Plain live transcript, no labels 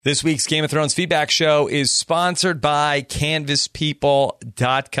This week's Game of Thrones feedback show is sponsored by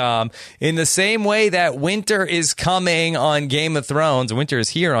CanvasPeople.com. In the same way that winter is coming on Game of Thrones, winter is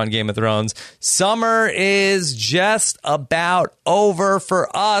here on Game of Thrones, summer is just about over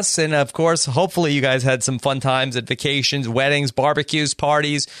for us. And of course, hopefully you guys had some fun times at vacations, weddings, barbecues,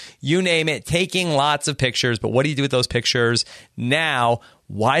 parties, you name it, taking lots of pictures. But what do you do with those pictures now?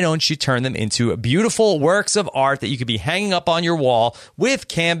 Why don't you turn them into beautiful works of art that you could be hanging up on your wall with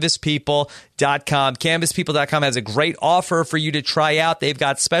CanvasPeople.com? CanvasPeople.com has a great offer for you to try out. They've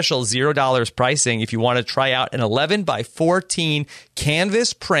got special $0 pricing if you want to try out an 11 by 14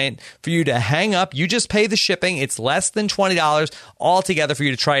 canvas print for you to hang up. You just pay the shipping. It's less than $20 altogether for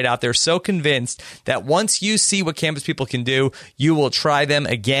you to try it out. They're so convinced that once you see what Canvas People can do, you will try them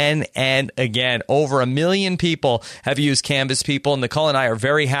again and again. Over 1 million people have used Canvas People. Nicole and I are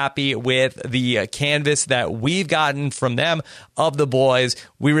very happy with the canvas that we've gotten from them of the boys.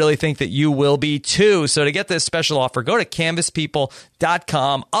 We really think that you will be too. So to get this special offer, go to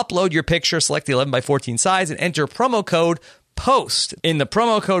CanvasPeople.com, upload your picture, select the 11 by 14 size, and enter promo code POST in the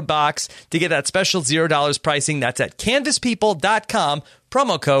promo code box to get that special $0 pricing. That's at CanvasPeople.com,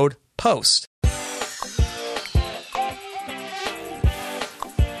 promo code POST.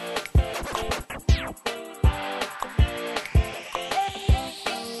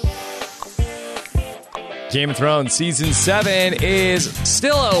 Game of Thrones Season 7 is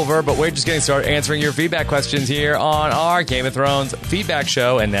still over, but we're just getting started answering your feedback questions here on our Game of Thrones feedback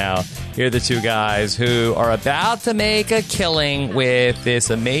show. And now, here are the two guys who are about to make a killing with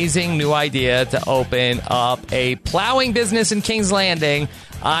this amazing new idea to open up a plowing business in King's Landing.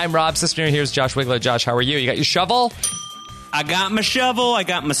 I'm Rob Sister, and here's Josh Wigler. Josh, how are you? You got your shovel? I got my shovel. I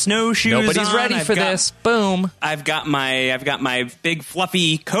got my snowshoes. Nobody's ready for this. Boom. I've got my big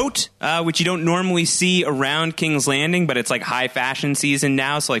fluffy coat, which you don't normally see around King's Landing, but it's like high fashion season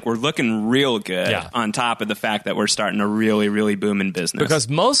now. So like we're looking real good on top of the fact that we're starting a really, really booming business. Because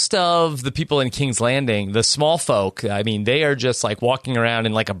most of the people in King's Landing, the small folk, I mean, they are just like walking around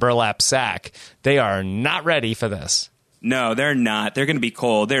in like a burlap sack. They are not ready for this. No, they're not. They're going to be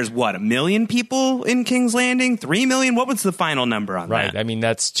cold. There's, 1 million people in King's Landing? 3 million? What was the final number on that? Right. I mean,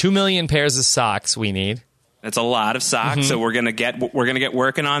 that's 2 million pairs of socks we need. That's a lot of socks. Mm-hmm. So we're going to get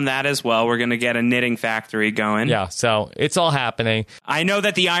working on that as well. We're going to get a knitting factory going. Yeah, so it's all happening. I know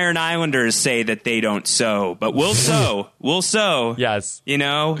that the Iron Islanders say that they don't sew, but we'll sew. We'll sew. Yes. You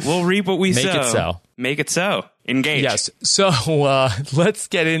know, we'll reap what we sow. Make it so. Make it so. Engage. Yes. So let's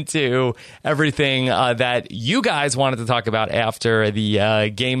get into everything that you guys wanted to talk about after the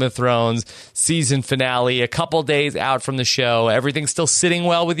Game of Thrones season finale. A couple days out from the show. Everything's still sitting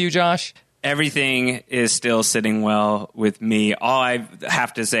well with you, Josh? Everything is still sitting well with me. All I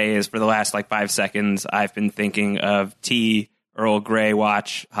have to say is for the last 5 seconds, I've been thinking of tea, Earl Grey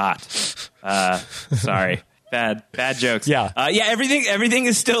watch, hot. Sorry. Bad jokes. Yeah. Everything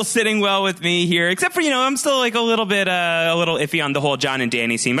is still sitting well with me here, except for, I'm still a little iffy on the whole Jon and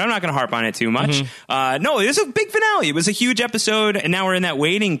Dany scene, but I'm not going to harp on it too much. Mm-hmm. No, it was a big finale. It was a huge episode, and now we're in that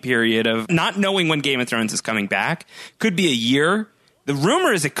waiting period of not knowing when Game of Thrones is coming back. Could be a year. The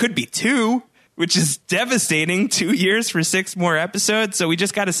rumor is it could be 2, which is devastating. 2 years for 6 more episodes. So we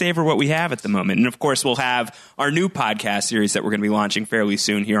just got to savor what we have at the moment. And of course, we'll have our new podcast series that we're going to be launching fairly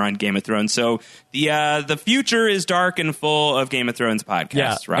soon here on Game of Thrones. So the future is dark and full of Game of Thrones podcasts.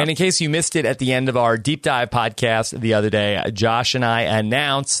 Yeah. Rob. And in case you missed it at the end of our deep dive podcast the other day, Josh and I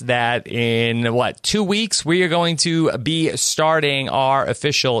announced that in 2 weeks, we are going to be starting our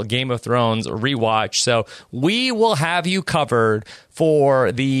official Game of Thrones rewatch. So we will have you covered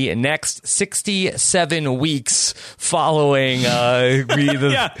for the next 67 weeks following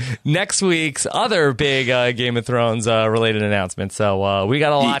next week's other big Game of Thrones related announcements. So we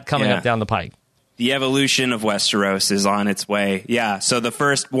got a lot coming up down the pike. The evolution of Westeros is on its way. Yeah, so the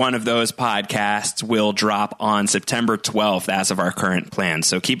first one of those podcasts will drop on September 12th as of our current plan.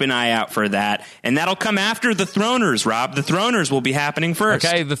 So keep an eye out for that. And that'll come after The Throners, Rob. The Throners will be happening first.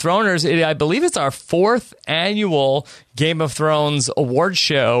 Okay, The Throners, I believe it's our 4th annual Game of Thrones award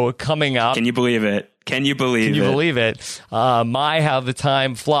show coming up. Can you believe it? Can you believe it? My, how the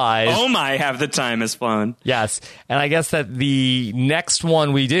time flies. Oh, my, how the time has flown. Yes. And I guess that the next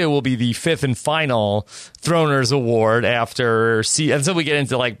one we do will be the 5th and final Throners Award after... and so we get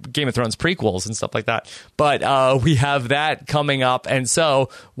into Game of Thrones prequels and stuff like that. But we have that coming up. And so,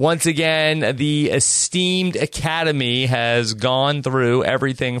 once again, the esteemed Academy has gone through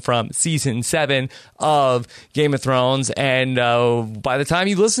everything from Season 7 of Game of Thrones. And by the time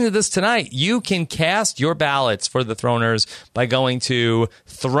you listen to this tonight, you can cast your ballots for the Throners by going to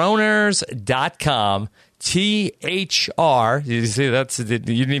throners.com. THR. You see, you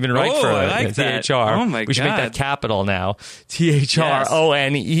didn't even write for I it. like that. THR. Oh my We should make God. that capital now. THRONERS,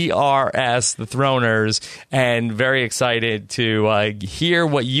 the Throners, and very excited to hear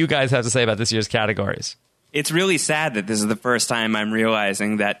what you guys have to say about this year's categories. It's really sad that this is the first time I'm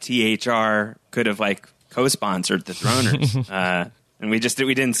realizing that THR could have co-sponsored the Throners. And we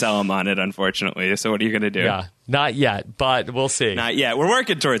didn't sell them on it, unfortunately. So what are you going to do? Yeah, not yet, but we'll see. Not yet. We're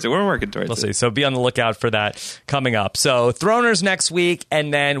working towards it. We'll see. So be on the lookout for that coming up. So Throners next week,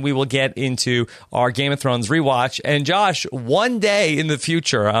 and then we will get into our Game of Thrones rewatch. And Josh, one day in the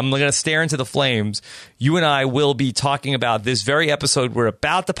future, I'm going to stare into the flames. You and I will be talking about this very episode we're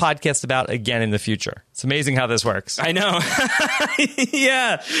about to podcast about again in the future. It's amazing how this works. I know.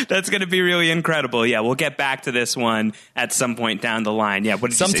 Yeah, that's going to be really incredible. Yeah, we'll get back to this one at some point down the line. Yeah,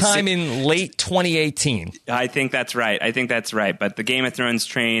 what did sometime you say? in late 2018. I think that's right. But the Game of Thrones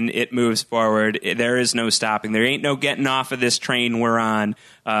train, it moves forward. There is no stopping. There ain't no getting off of this train we're on,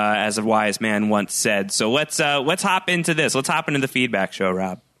 as a wise man once said. So let's hop into this. Let's hop into the feedback show,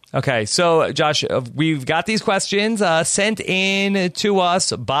 Rob. Okay, so Josh, we've got these questions sent in to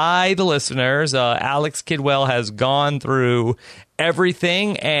us by the listeners. Alex Kidwell has gone through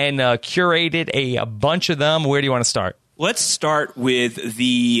everything and curated a bunch of them. Where do you want to start? Let's start with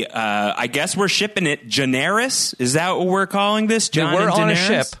the, I guess we're shipping it, Daenerys? Is that what we're calling this? John we're and on a Daenerys?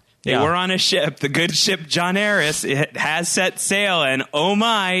 ship. They were on a ship. The good ship Daenerys. It has set sail, and oh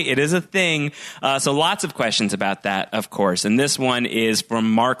my, it is a thing. So lots of questions about that, of course. And this one is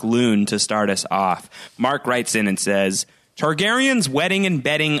from Mark Loon to start us off. Mark writes in and says, Targaryens wedding and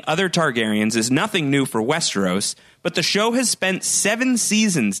bedding other Targaryens is nothing new for Westeros, but the show has spent 7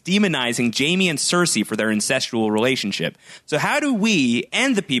 seasons demonizing Jaime and Cersei for their incestual relationship. So how do we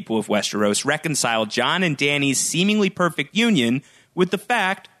and the people of Westeros reconcile Jon and Dany's seemingly perfect union with the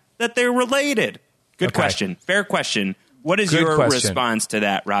fact that they're related? Good question. Fair question. What is your response to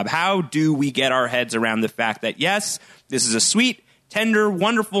that, Rob? How do we get our heads around the fact that, yes, this is a sweet, tender,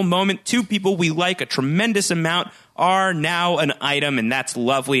 wonderful moment. 2 people we like a tremendous amount are now an item, and that's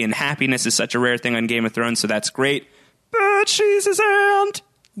lovely, and happiness is such a rare thing on Game of Thrones, so that's great. But she's his aunt.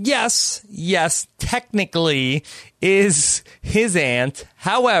 Yes, technically is his aunt.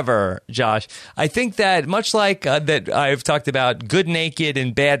 However, Josh, I think that much like that I've talked about good naked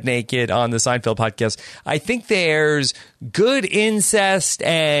and bad naked on the Seinfeld podcast, I think there's good incest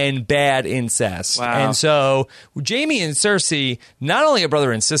and bad incest. Wow. And so Jaime and Cersei, not only a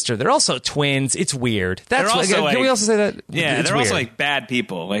brother and sister, they're also twins. It's weird. That's can we also say that? Yeah, it's they're weird. also bad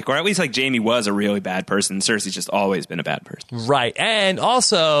people. Or at least Jaime was a really bad person. Cersei's just always been a bad person. Right. And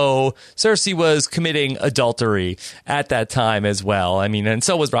also Cersei was committing adultery at that time as well. I mean, and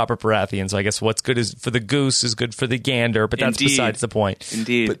so was Robert Baratheon. So I guess what's good is for the goose is good for the gander, but that's besides the point.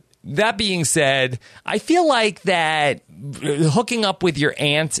 Indeed. But that being said, I feel like that hooking up with your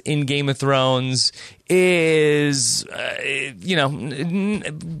aunt in Game of Thrones is, maybe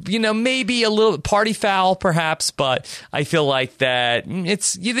a little party foul, perhaps, but I feel like that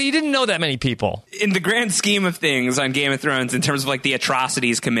you didn't know that many people. In the grand scheme of things on Game of Thrones, in terms of the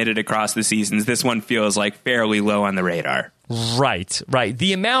atrocities committed across the seasons, this one feels fairly low on the radar. Right.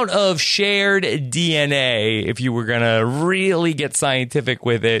 The amount of shared DNA, if you were going to really get scientific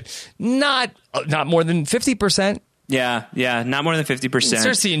with it, not more than 50%. Yeah, not more than 50%.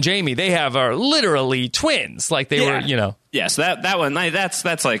 Cersei and Jaime, they are literally twins. They were, Yeah, so that one, it's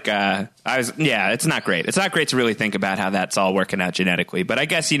not great. It's not great to really think about how that's all working out genetically. But I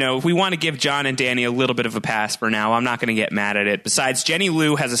guess, if we want to give Jon and Dany a little bit of a pass for now, I'm not going to get mad at it. Besides, Jenny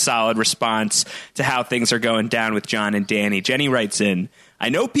Lou has a solid response to how things are going down with Jon and Dany. Jenny writes in, I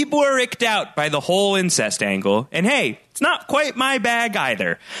know people are icked out by the whole incest angle, and hey, it's not quite my bag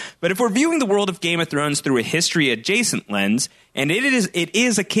either. But if we're viewing the world of Game of Thrones through a history-adjacent lens, and it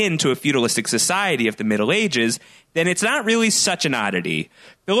is akin to a feudalistic society of the Middle Ages, then it's not really such an oddity.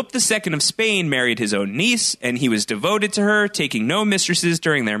 Philip II of Spain married his own niece, and he was devoted to her, taking no mistresses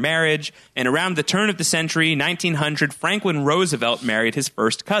during their marriage. And around the turn of the century, 1900, Franklin Roosevelt married his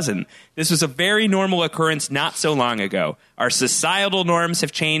first cousin. This was a very normal occurrence not so long ago. Our societal norms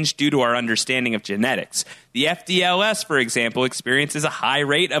have changed due to our understanding of genetics. The FDLS, for example, experiences a high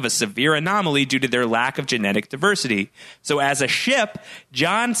rate of a severe anomaly due to their lack of genetic diversity. So as a ship,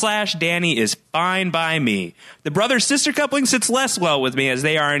 Jon/Dany is fine by me. The brother-sister coupling sits less well with me as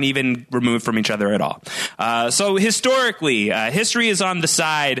they aren't even removed from each other at all. So historically, history is on the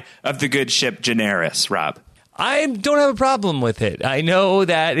side of the good ship Daenerys, Rob. I don't have a problem with it. I know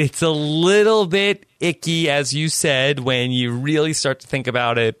that it's a little bit icky, as you said, when you really start to think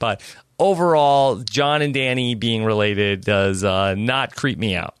about it, but overall, Jon and Dany being related does not creep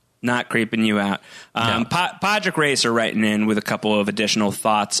me out. Not creeping you out. No. Podrick Racer writing in with a couple of additional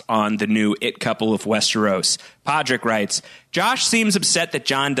thoughts on the new It couple of Westeros. Podrick writes, Josh seems upset that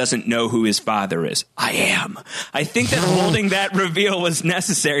Jon doesn't know who his father is. I am. I think that holding that reveal was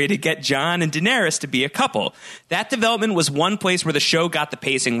necessary to get Jon and Daenerys to be a couple. That development was one place where the show got the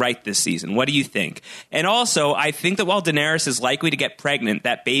pacing right this season. What do you think? And also, I think that while Daenerys is likely to get pregnant,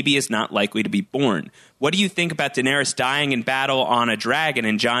 that baby is not likely to be born. What do you think about Daenerys dying in battle on a dragon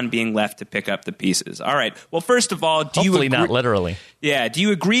and Jon being left to pick up the pieces? All right. Well, first of all, do Hopefully you not literally. Yeah. Do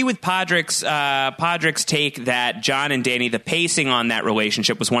you agree with Podrick's take that Jon and Dany, the pacing on that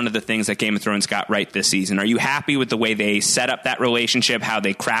relationship was one of the things that Game of Thrones got right this season? Are you happy with the way they set up that relationship, how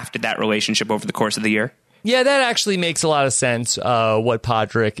they crafted that relationship over the course of the year? Yeah, that actually makes a lot of sense, what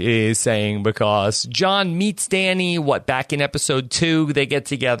Podrick is saying, because Jon meets Dany, back in episode 2, they get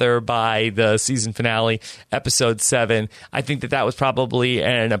together by the season finale, episode 7. I think that was probably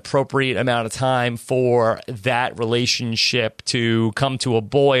an appropriate amount of time for that relationship to come to a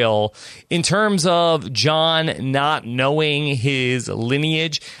boil. In terms of Jon not knowing his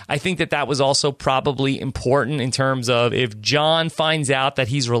lineage, I think that was also probably important in terms of if Jon finds out that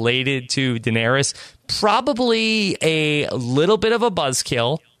he's related to Daenerys, probably a little bit of a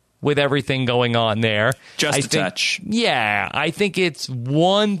buzzkill with everything going on there. Just a touch. Yeah, I think it's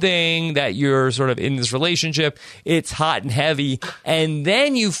one thing that you're sort of in this relationship, it's hot and heavy, and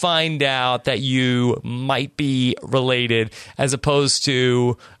then you find out that you might be related, as opposed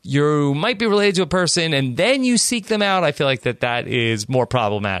to you might be related to a person and then you seek them out. I feel like that is more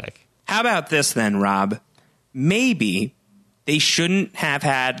problematic. How about this then, Rob? Maybe they shouldn't have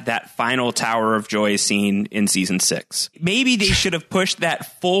had that final Tower of Joy scene in season 6. Maybe they should have pushed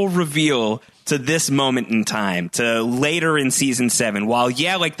that full reveal to this moment in time, to later in season 7. While,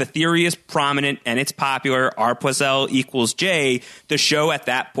 the theory is prominent and it's popular, R plus L equals J, the show at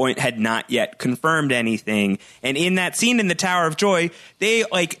that point had not yet confirmed anything. And in that scene in the Tower of Joy, they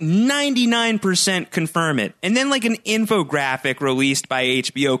 99% confirm it. And then an infographic released by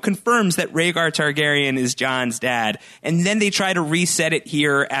HBO confirms that Rhaegar Targaryen is Jon's dad. And then they try to reset it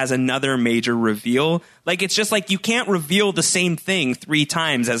here as another major reveal. It's just you can't reveal the same thing 3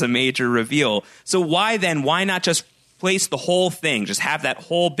 times as a major reveal. So why not just place the whole thing, just have that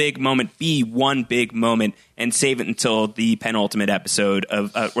whole big moment be one big moment and save it until the penultimate episode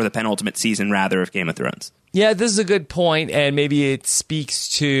or the penultimate season, rather, of Game of Thrones? Yeah, this is a good point, and maybe it speaks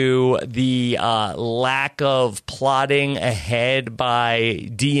to the lack of plotting ahead by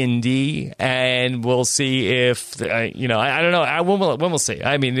D&D, and we'll see if, I don't know, when we'll see.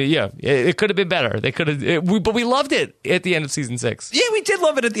 I mean, yeah, it could have been better. They could have, but we loved it at the end of season 6. Yeah, we did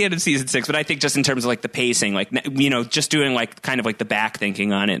love it at the end of season 6, but I think just in terms of the pacing, just doing the back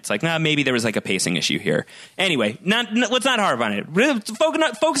thinking on it, it's maybe there was a pacing issue here. Anyway, let's not harp on it.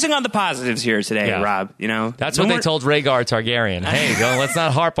 Focusing on the positives here today, yeah. Rob, That's what they told Rhaegar Targaryen. Hey, let's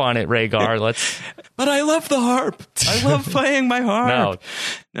not harp on it, Rhaegar. But I love the harp. I love playing my harp.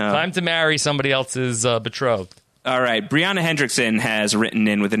 No. Time to marry somebody else's betrothed. All right. Brianna Hendrickson has written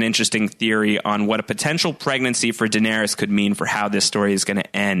in with an interesting theory on what a potential pregnancy for Daenerys could mean for how this story is going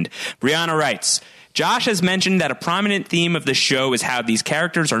to end. Brianna writes, Josh has mentioned that a prominent theme of the show is how these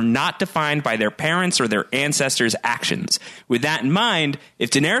characters are not defined by their parents or their ancestors' actions. With that in mind, if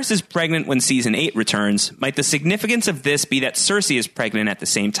Daenerys is pregnant when season 8 returns, might the significance of this be that Cersei is pregnant at the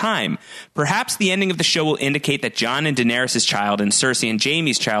same time? Perhaps the ending of the show will indicate that Jon and Daenerys' child and Cersei and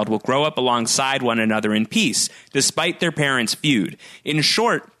Jaime's child will grow up alongside one another in peace, despite their parents' feud. In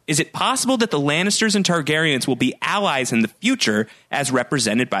short, is it possible that the Lannisters and Targaryens will be allies in the future as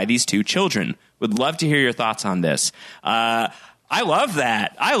represented by these 2 children? Would love to hear your thoughts on this. I love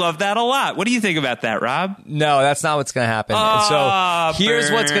that. I love that a lot. What do you think about that, Rob? No, that's not what's going to happen. So here's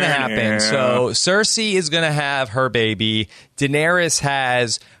what's going to happen. So Cersei is going to have her baby. Daenerys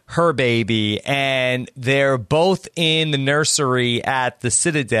has her baby, and they're both in the nursery at the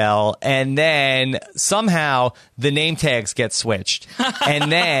Citadel, and then somehow the name tags get switched.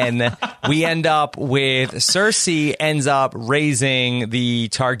 And then we end up with Cersei ends up raising the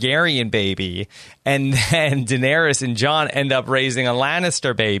Targaryen baby, and then Daenerys and Jon end up raising a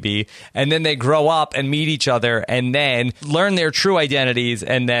Lannister baby, and then they grow up and meet each other and then learn their true identities,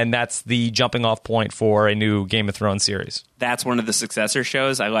 and then that's the jumping off point for a new Game of Thrones series. That's one of the successor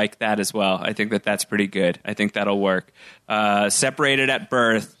shows. I like that as well. I think that's pretty good. I think that'll work. Separated at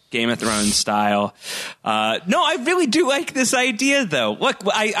birth, Game of Thrones style. No, I really do like this idea, though. Look,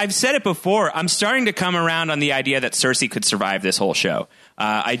 I've said it before. I'm starting to come around on the idea that Cersei could survive this whole show.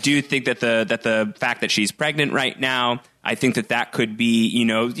 I do think that the fact that she's pregnant right now, I think that could be,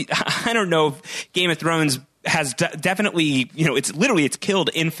 I don't know if Game of Thrones has definitely, it's killed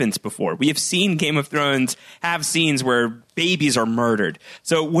infants before. We have seen Game of Thrones have scenes where babies are murdered.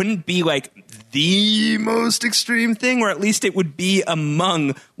 So it wouldn't be like the most extreme thing, or at least it would be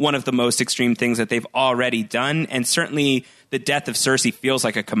among one of the most extreme things that they've already done. And certainly the death of Cersei feels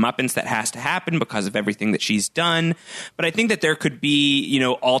like a comeuppance that has to happen because of everything that she's done. But I think that there could be,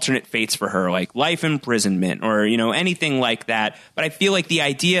 alternate fates for her, like life imprisonment or, anything like that. But I feel like the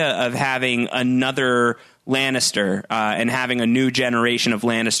idea of having another Lannister and having a new generation of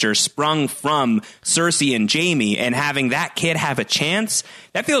Lannister sprung from Cersei and Jaime and having that kid have a chance,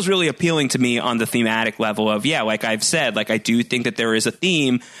 that feels really appealing to me on the thematic level of, like I've said, like I do think that there is a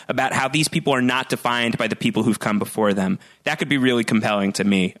theme about how these people are not defined by the people who've come before them. That could be really compelling to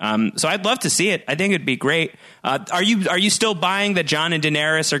me. So I'd love to see it. I think it'd be great. Are you still buying that Jon and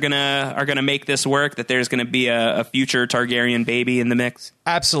Daenerys are gonna make this work, that there's gonna be a future Targaryen baby in the mix?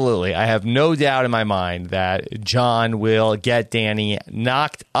 Absolutely. I have no doubt in my mind that Jon will get Dany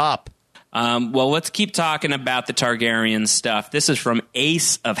knocked up. Well, let's keep talking about the Targaryen stuff. This is from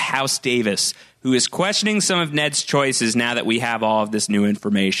Ace of House Davis, who is questioning some of Ned's choices now that we have all of this new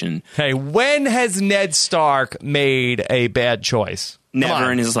information. Hey, when has Ned Stark made a bad choice?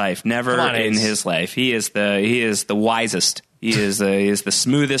 Never in his life. Never in his life. He is the wisest. He is the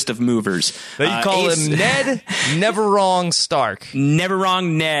smoothest of movers. You call him Ned Never Wrong Stark. Never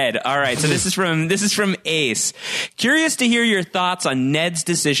Wrong Ned. All right, so this is from Ace. Curious to hear your thoughts on Ned's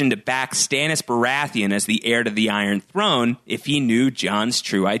decision to back Stannis Baratheon as the heir to the Iron Throne if he knew Jon's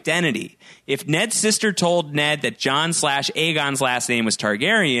true identity. If Ned's sister told Ned that Jon/Aegon's last name was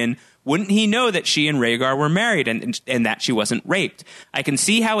Targaryen, wouldn't he know that she and Rhaegar were married and that she wasn't raped? I can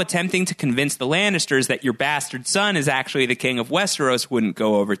see how attempting to convince the Lannisters that your bastard son is actually the king of Westeros wouldn't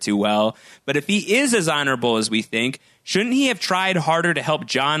go over too well. But if he is as honorable as we think, shouldn't he have tried harder to help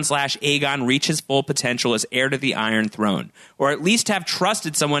Jon/Aegon reach his full potential as heir to the Iron Throne? Or at least have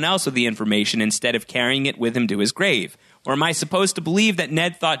trusted someone else with the information instead of carrying it with him to his grave? Or am I supposed to believe that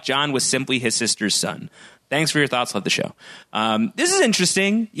Ned thought Jon was simply his sister's son? Thanks for your thoughts. Love the show. This is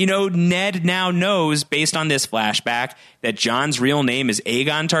interesting. Ned now knows, based on this flashback, that Jon's real name is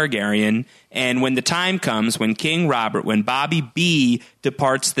Aegon Targaryen. And when the time comes, when King Robert, when Bobby B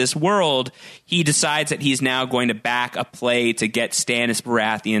departs this world, he decides that he's now going to back a play to get Stannis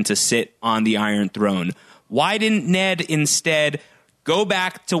Baratheon to sit on the Iron Throne. Why didn't Ned instead go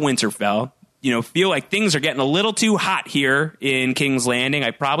back to Winterfell? Feel like things are getting a little too hot here in King's Landing. I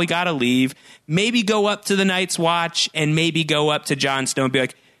probably got to leave. Maybe go up to the Night's Watch and maybe go up to Jon Snow and be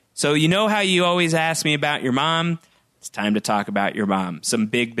like, so how you always ask me about your mom? It's time to talk about your mom. Some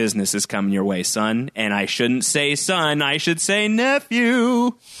big business is coming your way, son. And I shouldn't say son. I should say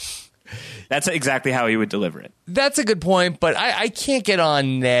nephew. That's exactly how he would deliver it. That's a good point, but I can't get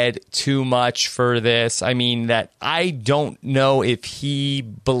on Ned too much for this. I mean, that I don't know if he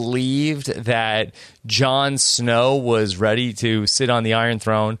believed that Jon Snow was ready to sit on the Iron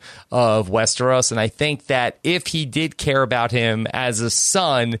Throne of Westeros, and I think that if he did care about him as a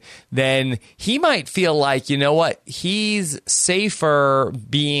son, then he might feel like, you know what, he's safer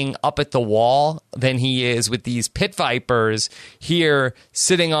being up at the wall than he is with these pit vipers here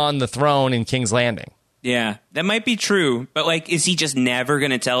sitting on the throne in King's Landing. Yeah, that might be true. But, is he just never going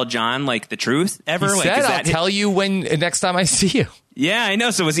to tell Jon, the truth ever? He said, I'll tell you when next time I see you. Yeah, I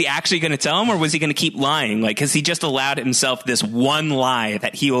know. So was he actually going to tell him, or was he going to keep lying? Has he just allowed himself this one lie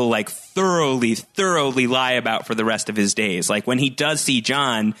that he will, thoroughly lie about for the rest of his days? When he does see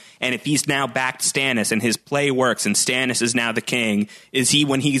Jon, and if he's now backed Stannis and his play works and Stannis is now the king, is he,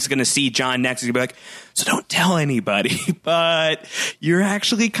 when he's going to see Jon next, he's going to be like, so don't tell anybody, but you're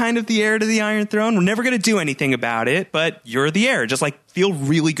actually kind of the heir to the Iron Throne. We're never going to do anything about it, but you're the heir. Just feel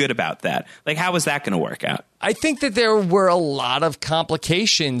really good about that. How is that going to work out? I think that there were a lot of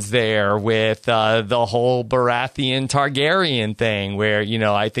complications there with the whole Baratheon Targaryen thing where,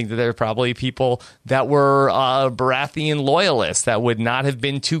 I think that there are probably people that were Baratheon loyalists that would not have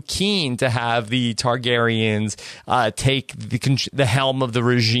been too keen to have the Targaryens take the helm of the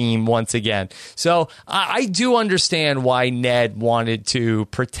regime once again. So I do understand why Ned wanted to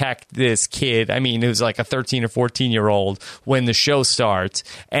protect this kid. I mean, it was like a 13 or 14-year-old when the show starts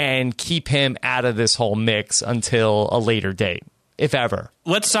and keep him out of this whole mix until a later date, if ever.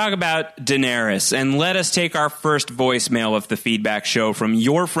 Let's talk about Daenerys, and let us take our first voicemail of the feedback show from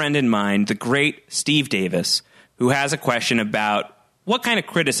your friend and mine, the great Steve Davis, who has a question about what kind of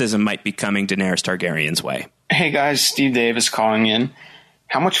criticism might be coming Daenerys Targaryen's way. Hey guys, Steve Davis calling in.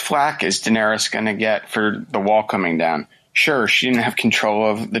 How much flack is Daenerys going to get for the wall coming down? Sure, she didn't have control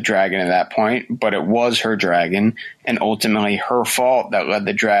of the dragon at that point, but it was her dragon, and ultimately her fault that led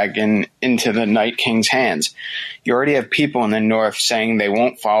the dragon into the Night King's hands. You already have people in the north saying they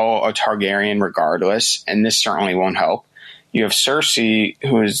won't follow a Targaryen regardless, and this certainly won't help. You have Cersei,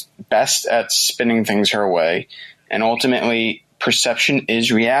 who is best at spinning things her way, and ultimately, perception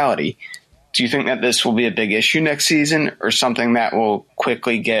is reality. Do you think that this will be a big issue next season, or something that will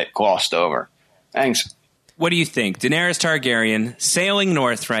quickly get glossed over? Thanks. What do you think? Daenerys Targaryen sailing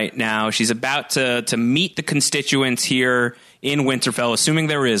north right now. She's about to meet the constituents here in Winterfell, assuming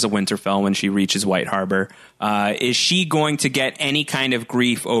there is a Winterfell when she reaches White Harbor. Is she going to get any kind of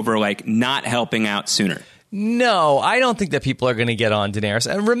grief over like not helping out sooner? No, I don't think that people are going to get on Daenerys.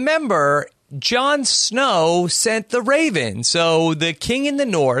 And remember, Jon Snow sent the Raven. So the king in the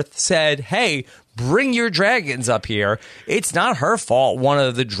north said, hey, bring your dragons up here. It's not her fault one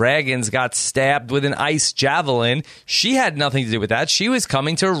of the dragons got stabbed with an ice javelin. She had nothing to do with that. She was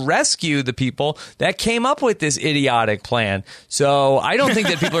coming to rescue the people that came up with this idiotic plan. So I don't think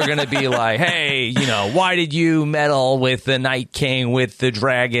that people are going to be like, hey, why did you meddle with the Night King, with the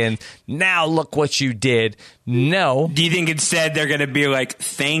dragon? Now look what you did. No. Do you think instead they're going to be like,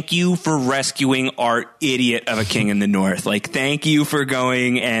 thank you for rescuing our idiot of a king in the north? Like, thank you for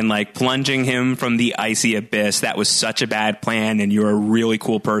going and like plunging him from the icy abyss. That was such a bad plan, and you're a really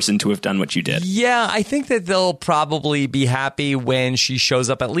cool person to have done what you did. Yeah, I think that they'll probably be happy when she shows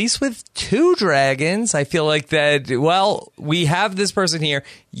up at least with 2 dragons. I feel like that, well, we have this person here.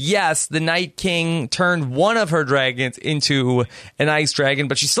 Yes, the Night King turned one of her dragons into an ice dragon,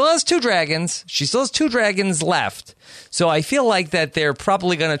 but she still has 2 dragons. She still has 2 dragons left. So I feel like that they're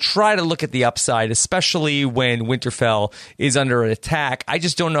probably going to try to look at the upside, especially when Winterfell is under attack. I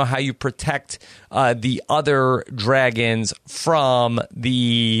just don't know how you protect the other dragons from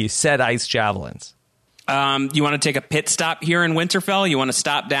the said ice javelins. You want to take a pit stop here in Winterfell? You want to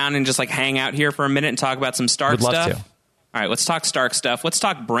stop down and just like hang out here for a minute and talk about some Stark stuff? Would love to. All right, let's talk Stark stuff. Let's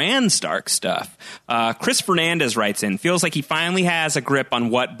talk Bran Stark stuff. Chris Fernandez writes in, feels like he finally has a grip on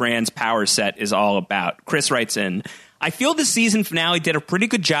what Bran's power set is all about. Chris writes in, I feel the season finale did a pretty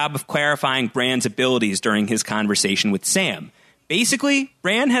good job of clarifying Bran's abilities during his conversation with Sam. Basically,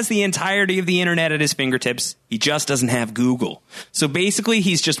 Bran has the entirety of the internet at his fingertips. He just doesn't have Google. So basically,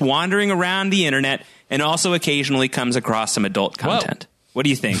 he's just wandering around the internet and also occasionally comes across some adult content. Whoa. What do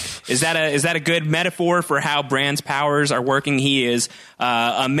you think? Is that a good metaphor for how Bran's powers are working? He is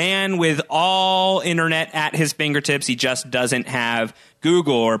a man with all internet at his fingertips. He just doesn't have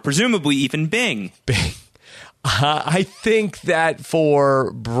Google or presumably even Bing. Bing. I think that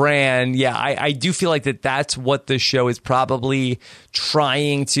for Bran, yeah, I do feel like that's what the show is probably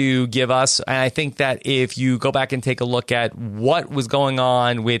trying to give us. And I think that if you go back and take a look at what was going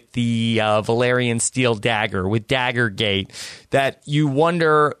on with the Valyrian steel dagger, with Daggergate, that you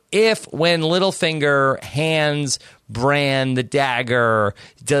wonder if when Littlefinger hands Bran the dagger,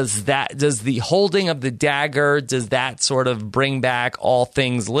 does the holding of the dagger, does that sort of bring back all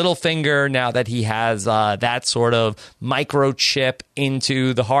things Littlefinger now that he has that sort of microchip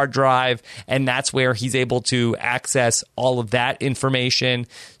into the hard drive, and that's where he's able to access all of that information.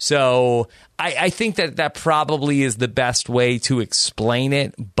 So I think that probably is the best way to explain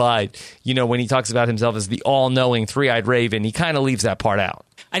it, but when he talks about himself as the all-knowing three-eyed raven, he kind of leaves that part out.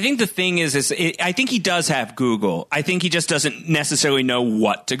 I think the thing is I think he does have Google. I think he just doesn't necessarily know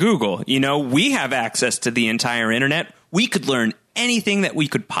what to Google. We have access to the entire internet. We could learn anything that we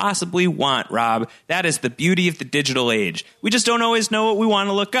could possibly want, Rob. That is the beauty of the digital age. We just don't always know what we want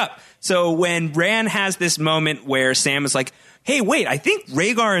to look up. So when Bran has this moment where Sam is like, hey, wait, I think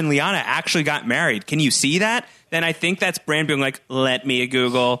Rhaegar and Lyanna actually got married. Can you see that? Then I think that's Bran being like, let me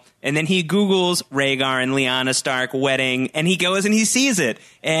Google. And then he Googles Rhaegar and Lyanna Stark wedding, and he goes and he sees it.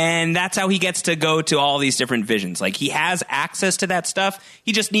 And that's how he gets to go to all these different visions. Like, he has access to that stuff.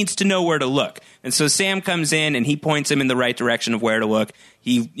 He just needs to know where to look. And so Sam comes in and he points him in the right direction of where to look.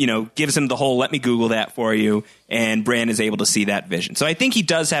 He, gives him the whole, let me Google that for you. And Bran is able to see that vision. So I think he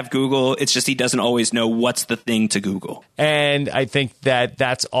does have Google. It's just he doesn't always know what's the thing to Google. And I think that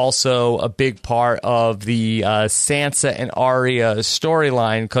that's also a big part of the Sansa and Arya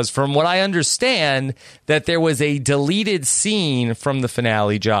storyline, because from what I understand, that there was a deleted scene from the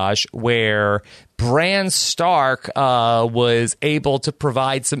finale, Josh, where Bran Stark was able to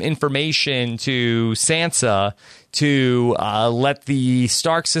provide some information to Sansa to let the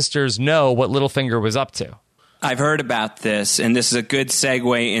Stark sisters know what Littlefinger was up to. I've heard about this, and this is a good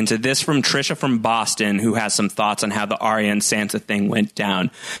segue into this from Trisha from Boston, who has some thoughts on how the Arya and Sansa thing went down.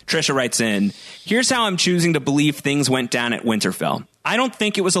 Trisha writes in, here's how I'm choosing to believe things went down at Winterfell. I don't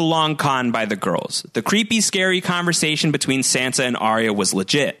think it was a long con by the girls. The creepy, scary conversation between Sansa and Arya was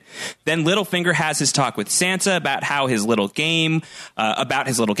legit. Then Littlefinger has his talk with Sansa about his little game,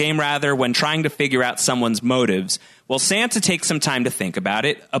 when trying to figure out someone's motives. Well, Sansa takes some time to think about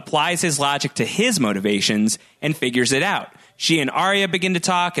it, applies his logic to his motivations, and figures it out. She and Arya begin to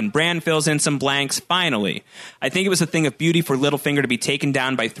talk, and Bran fills in some blanks, finally. I think it was a thing of beauty for Littlefinger to be taken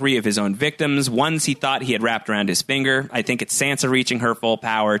down by 3 of his own victims, ones he thought he had wrapped around his finger. I think it's Sansa reaching her full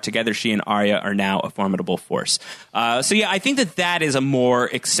power. Together, she and Arya are now a formidable force. I think that is a more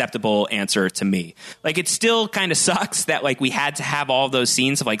acceptable answer to me. Like, it still kind of sucks that, like, we had to have all those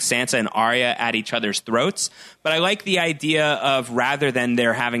scenes of, like, Sansa and Arya at each other's throats, but I like the idea of, rather than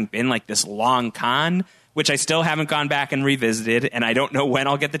there having been, like, this long con, which I still haven't gone back and revisited, and I don't know when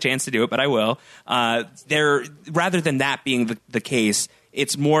I'll get the chance to do it, but I will. Rather than that being the case,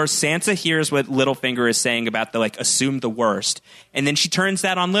 it's more Sansa hears what Littlefinger is saying about the, like, assume the worst, and then she turns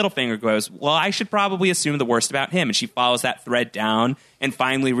that on Littlefinger, goes, well, I should probably assume the worst about him, and she follows that thread down and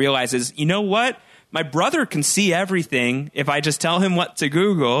finally realizes, you know what? My brother can see everything if I just tell him what to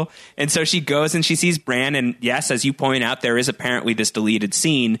Google. And so she goes and she sees Bran. And yes, as you point out, there is apparently this deleted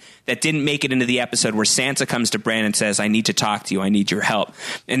scene that didn't make it into the episode where Sansa comes to Bran and says, I need to talk to you. I need your help.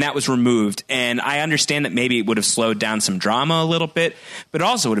 And that was removed. And I understand that maybe it would have slowed down some drama a little bit, but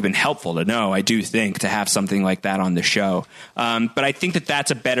also would have been helpful to know, I do think, to have something like that on the show. But I think that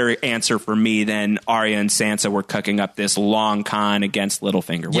that's a better answer for me than Arya and Sansa were cooking up this long con against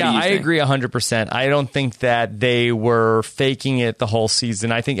Littlefinger. What do you think? I agree 100%. I don't think that they were faking it the whole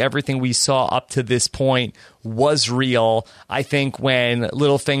season. I think everything we saw up to this point was real. I think when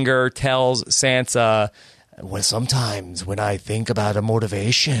Littlefinger tells Sansa, well, sometimes when I think about a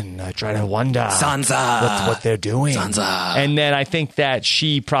motivation, I try to wonder Sansa, what they're doing. Sansa. And then I think that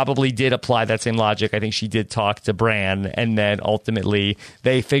she probably did apply that same logic. I think she did talk to Bran, and then ultimately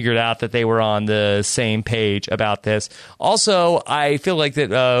they figured out that they were on the same page about this. Also, I feel like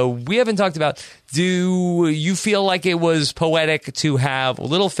that we haven't talked about, do you feel like it was poetic to have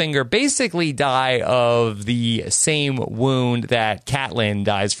Littlefinger basically die of the same wound that Catelyn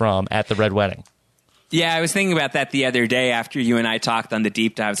dies from at the Red Wedding? Yeah, I was thinking about that the other day after you and I talked on the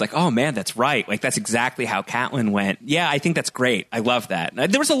deep dive. I was like, oh, man, that's right. Like, that's exactly how Catelyn went. Yeah, I think that's great. I love that.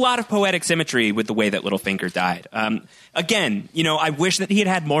 There was a lot of poetic symmetry with the way that Littlefinger died. Again, I wish that he had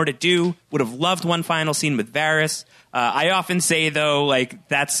had more to do. Would have loved one final scene with Varys. I often say, though, like,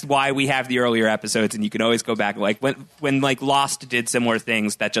 that's why we have the earlier episodes, and you can always go back. Like, when like, Lost did similar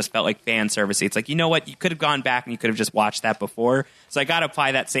things that just felt like fan service. It's like, you know what? You could have gone back and you could have just watched that before. So I got to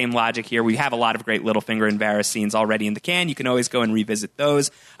apply that same logic here. We have a lot of great Littlefinger and Varys scenes already in the can. You can always go and revisit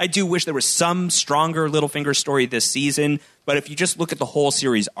those. I do wish there was some stronger Littlefinger story this season, but if you just look at the whole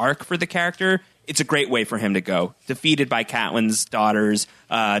series arc for the character, it's a great way for him to go. Defeated by Catelyn's daughters,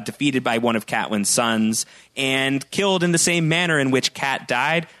 defeated by one of Catelyn's sons, and killed in the same manner in which Cat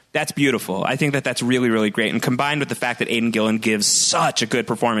died. That's beautiful. I think that that's really, really great. And combined with the fact that Aidan Gillen gives such a good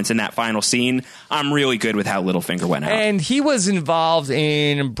performance in that final scene, I'm really good with how Littlefinger went out. And he was involved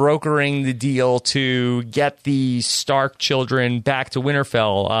in brokering the deal to get the Stark children back to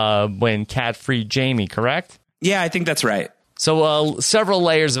Winterfell when Cat freed Jaime, correct? Yeah, I think that's right. So several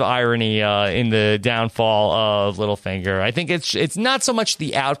layers of irony in the downfall of Littlefinger. I think it's not so much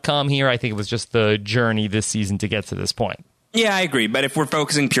the outcome here. I think it was just the journey this season to get to this point. Yeah, I agree. But if we're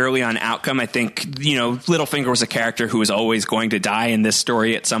focusing purely on outcome, I think, Littlefinger was a character who was always going to die in this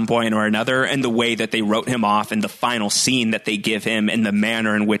story at some point or another. And the way that they wrote him off and the final scene that they give him and the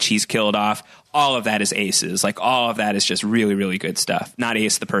manner in which he's killed off, all of that is aces. Like, all of that is just really, really good stuff. Not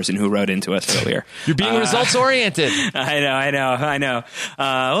Ace, the person who wrote into us earlier. You're being results-oriented. I know.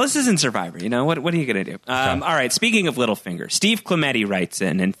 Well, this isn't Survivor. What are you going to do? All right, speaking of Littlefinger, Steve Clemente writes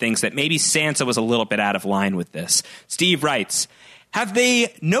in and thinks that maybe Sansa was a little bit out of line with this. Steve writes, have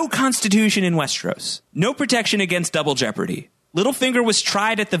they no constitution in Westeros? No protection against double jeopardy? Littlefinger was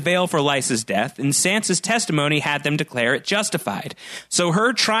tried at the Vale for Lysa's death, and Sansa's testimony had them declare it justified. So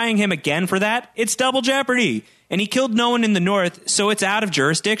her trying him again for that, it's double jeopardy. And he killed no one in the north, so it's out of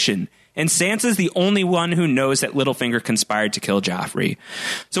jurisdiction. And Sansa's the only one who knows that Littlefinger conspired to kill Joffrey.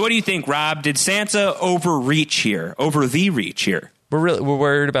 So what do you think, Rob? Did Sansa overreach here? Over the reach here? We're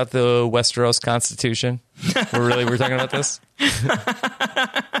worried about the Westeros Constitution. We're talking about this.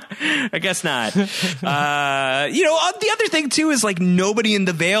 I guess not. The other thing too is like nobody in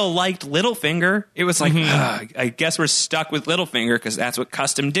the Vale liked Littlefinger. It was like, I guess we're stuck with Littlefinger because that's what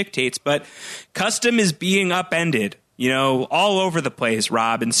custom dictates. But custom is being upended, all over the place,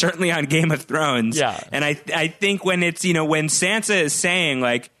 Rob, and certainly on Game of Thrones. Yeah. And I think when it's, when Sansa is saying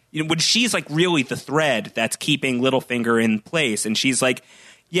like, when she's like really the thread that's keeping Littlefinger in place, and she's like,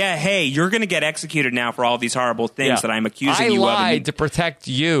 yeah, hey, you're going to get executed now for all these horrible things that I'm accusing you of. I lied to protect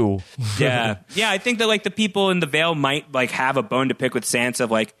you. Yeah. I think that like the people in the Vale might like have a bone to pick with Sansa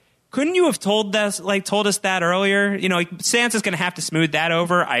of like, couldn't you have told us that earlier? Like Sansa's going to have to smooth that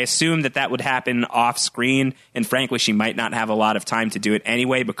over. I assume that would happen off screen, and frankly, she might not have a lot of time to do it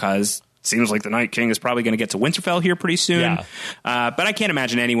anyway because seems like the Night King is probably going to get to Winterfell here pretty soon. Yeah. But I can't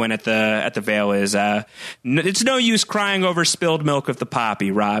imagine anyone at the Vale is. It's no use crying over spilled milk of the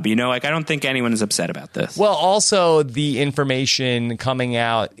poppy, Rob. I don't think anyone is upset about this. Well, also the information coming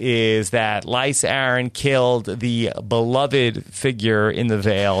out is that Lysa Arryn killed the beloved figure in the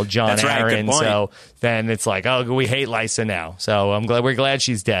Vale, Jon That's right, Arryn. good point. So then it's like, oh, we hate Lysa now. So we're glad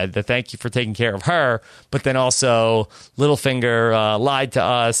she's dead. Thank you for taking care of her. But then also Littlefinger lied to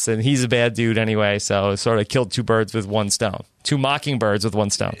us, and he's a bad dude anyway. So sort of killed two birds with one stone. Two mockingbirds with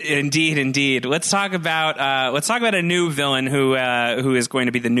one stone. Indeed. Let's talk about a new villain who is going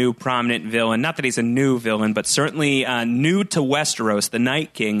to be the new prominent villain. Not that he's a new villain, but certainly new to Westeros, the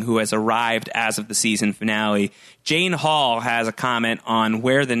Night King, who has arrived as of the season finale. Jane Hall has a comment on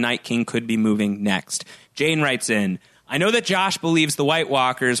where the Night King could be moving next. Jane writes in, I know that Josh believes the White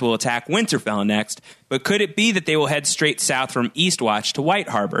Walkers will attack Winterfell next, but could it be that they will head straight south from Eastwatch to White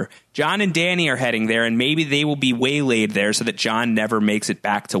Harbor? Jon and Dany are heading there, and maybe they will be waylaid there so that Jon never makes it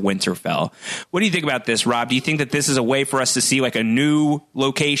back to Winterfell. What do you think about this, Rob? Do you think that this is a way for us to see like a new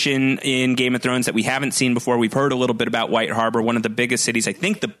location in Game of Thrones that we haven't seen before? We've heard a little bit about White Harbor, one of the biggest cities, I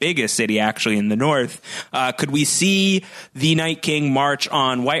think the biggest city actually in the north. Could we see the Night King march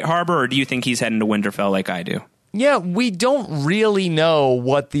on White Harbor, or do you think he's heading to Winterfell like I do? Yeah, we don't really know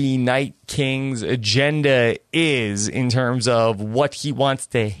what the Night King's agenda is in terms of what he wants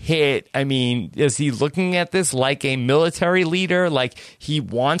to hit. I mean, is he looking at this like a military leader? Like he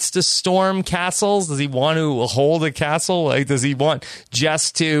wants to storm castles? Does he want to hold a castle? Like, does he want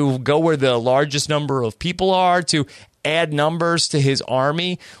just to go where the largest number of people are, to add numbers to his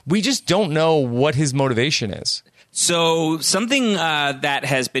army? We just don't know what his motivation is. So something that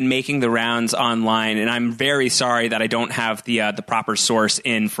has been making the rounds online, and I'm very sorry that I don't have the proper source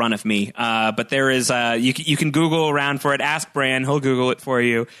in front of me, but there is you can Google around for it. Ask Bran, he'll Google it for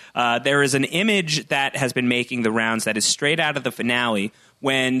you. There is an image that has been making the rounds that is straight out of the finale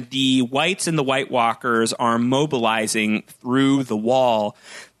when the Whites and the White Walkers are mobilizing through the wall.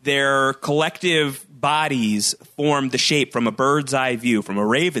 Their collective bodies form the shape from a bird's eye view, from a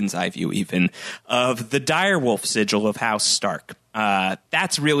raven's eye view even, of the direwolf sigil of House Stark.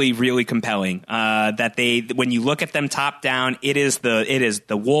 That's really, really compelling. That when you look at them top down, it is the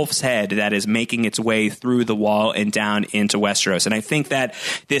wolf's head that is making its way through the wall and down into Westeros. And I think that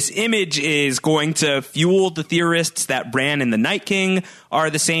this image is going to fuel the theorists that Bran and the Night King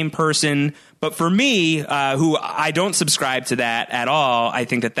are the same person. But for me, who I don't subscribe to that at all, I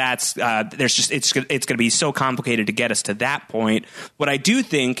think that's it's going to be so complicated to get us to that point. What I do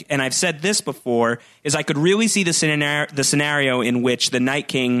think, and I've said this before, is I could really see the scenario in which the Night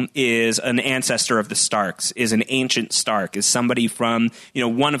King is an ancestor of the Starks, is an ancient Stark, is somebody from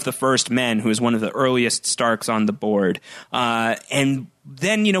one of the first men who is one of the earliest Starks on the board, and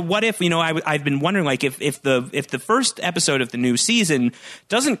then what if I've been wondering, like, if the first episode of the new season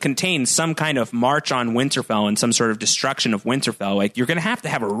doesn't contain some kind of march on Winterfell and some sort of destruction of Winterfell, like, you're going to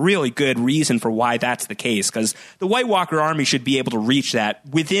have a really good reason for why that's the case, because the White Walker army should be able to reach that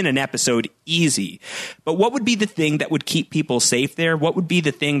within an episode easy. But what would be the thing that would keep people safe there? What would be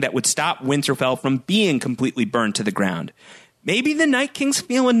the thing that would stop Winterfell from being completely burned to the ground? Maybe the Night King's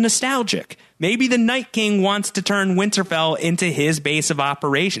feeling nostalgic. Maybe the Night King wants to turn Winterfell into his base of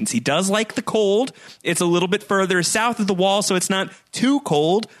operations. He does like the cold. It's a little bit further south of the wall, so it's not too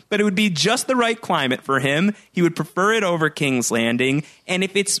cold, but it would be just the right climate for him. He would prefer it over King's Landing. And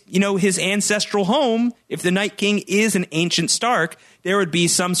if it's, his ancestral home, if the Night King is an ancient Stark, there would be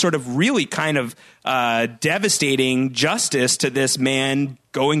some sort of really kind of devastating justice to this man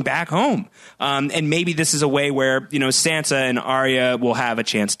going back home. And maybe this is a way where, Sansa and Arya will have a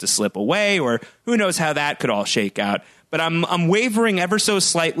chance to slip away, or who knows how that could all shake out. But I'm wavering ever so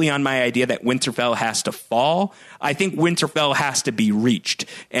slightly on my idea that Winterfell has to fall. I think Winterfell has to be reached.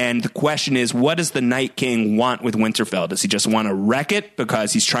 And the question is, what does the Night King want with Winterfell? Does he just want to wreck it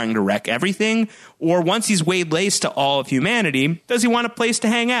because he's trying to wreck everything? Or once he's waylaid to all of humanity, does he want a place to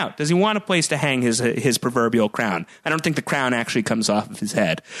hang out? Does he want a place to hang his proverbial crown? I don't think the crown actually comes off of his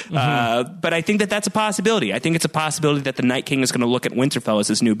head. Mm-hmm. But I think that that's a possibility. I think it's a possibility that the Night King is going to look at Winterfell as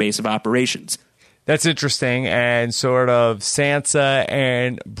his new base of operations. That's interesting, and sort of Sansa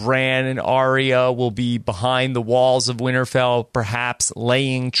and Bran and Arya will be behind the walls of Winterfell, perhaps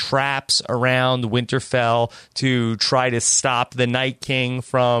laying traps around Winterfell to try to stop the Night King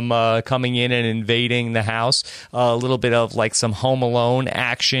from coming in and invading the house. A little bit of like some Home Alone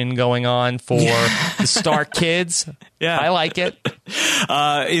action going on for the Stark kids. Yeah. I like it.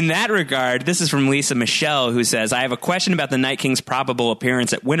 In that regard, this is from Lisa Michelle, who says, I have a question about the Night King's probable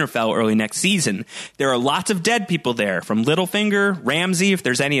appearance at Winterfell early next season. There are lots of dead people there, from Littlefinger, Ramsay, if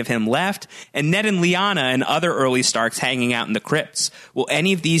there's any of him left, and Ned and Lyanna and other early Starks hanging out in the crypts. Will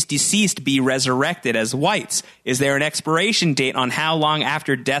any of these deceased be resurrected as whites? Is there an expiration date on how long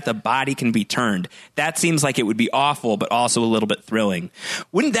after death a body can be turned? That seems like it would be awful, but also a little bit thrilling.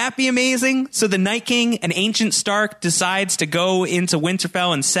 Wouldn't that be amazing? So the Night King, an ancient Stark, decides to go into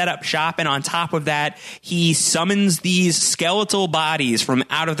Winterfell and set up shop, and on top of that, he summons these skeletal bodies from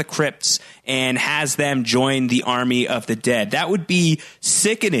out of the crypts and has them join the army of the dead. That would be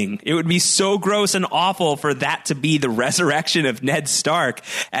sickening. It would be so gross and awful for that to be the resurrection of Ned Stark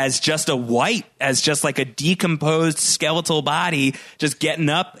as just a white, as just like a decomposed skeletal body just getting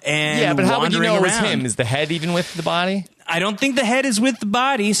up and but how would you know it was around. him? Is the head even with the body? I don't think the head is with the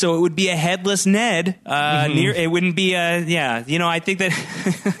body, so it would be a headless Ned. It wouldn't be I think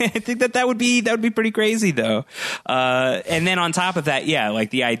that that would be pretty crazy though. And then on top of that,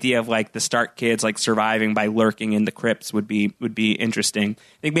 like the idea of like the Stark kids like surviving by lurking in the crypts would be interesting.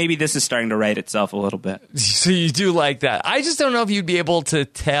 I think maybe this is starting to write itself a little bit. So you do like that. I just don't know if you'd be able to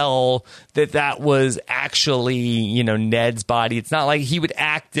tell that was actually, Ned's body. It's not like he would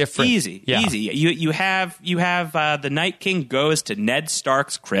act different. Easy. You have the Night King goes to Ned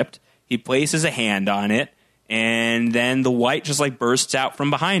Stark's crypt. He places a hand on it, and then the white just like bursts out from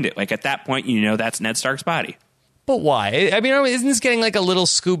behind it. Like at that point, that's Ned Stark's body. But why? I mean, isn't this getting like a little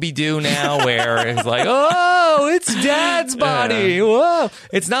Scooby-Doo now where it's like, oh, it's Dad's body. Whoa.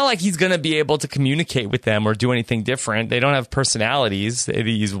 It's not like he's going to be able to communicate with them or do anything different. They don't have personalities.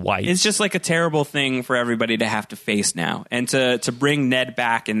 He's white. It's just like a terrible thing for everybody to have to face now. And to bring Ned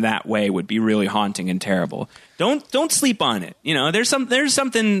back in that way would be really haunting and terrible. Don't sleep on it. There's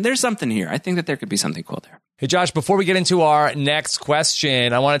something here. I think that there could be something cool there. Hey, Josh, before we get into our next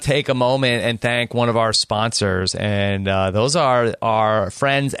question, I want to take a moment and thank one of our sponsors. And those are our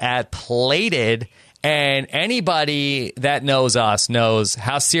friends at Plated. And anybody that knows us knows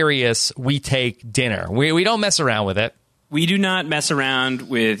how serious we take dinner. We don't mess around with it. We do not mess around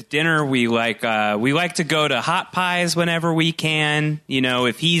with dinner. We like to go to Hot Pies whenever we can.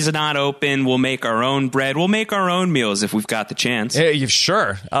 If he's not open, we'll make our own bread. We'll make our own meals if we've got the chance.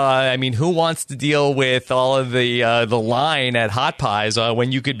 Sure. Who wants to deal with all of the line at Hot Pies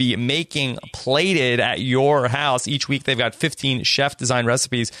when you could be making Plated at your house? Each week they've got 15 chef-designed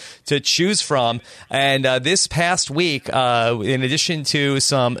recipes to choose from. And this past week, in addition to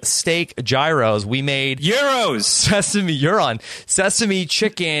some steak gyros, we made sesame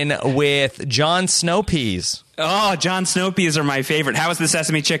chicken with John Snow peas. Oh, John Snow peas are my favorite. How was the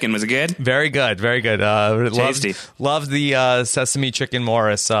sesame chicken? Was it good? Very good. Very good. Tasty. Loved the sesame chicken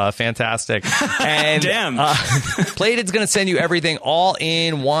Morris. Fantastic. And damn. Plated's going to send you everything all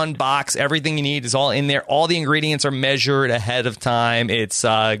in one box. Everything you need is all in there. All the ingredients are measured ahead of time. It's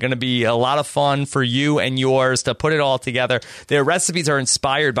going to be a lot of fun for you and yours to put it all together. Their recipes are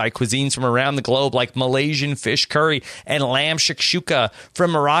inspired by cuisines from around the globe, like Malaysian fish curry and lamb shakshuka from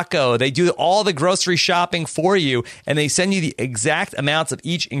Morocco. They do all the grocery shopping for you, and they send you the exact amounts of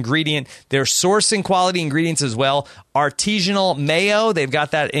each ingredient. They're sourcing quality ingredients as well. Artisanal mayo, they've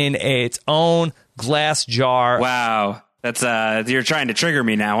got that in its own glass jar. Wow. That's you're trying to trigger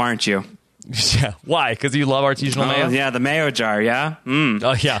me now, aren't you? Yeah. Why? Because you love artisanal mayo? Yeah, the mayo jar, yeah?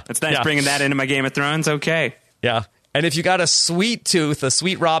 Oh, yeah. That's nice, yeah. Bringing that into my Game of Thrones. Okay. Yeah. And if you got a sweet tooth, a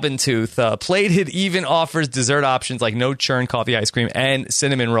sweet robin tooth, Plated even offers dessert options like no churn coffee ice cream and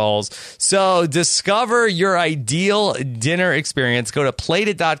cinnamon rolls. So discover your ideal dinner experience. Go to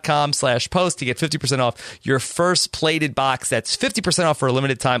plated.com/post to get 50% off your first Plated box. That's 50% off for a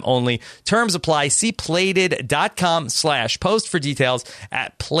limited time only. Terms apply. See plated.com/post for details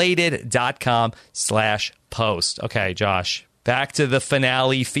at plated.com/post. Okay, Josh. Back to the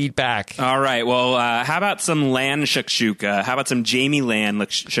finale feedback. All right. Well, how about some Lan shakshuka? How about some Jaime Lan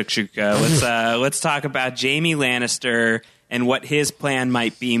shakshuka? Let's talk about Jaime Lannister and what his plan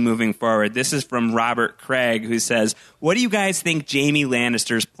might be moving forward. This is from Robert Craig, who says, what do you guys think Jaime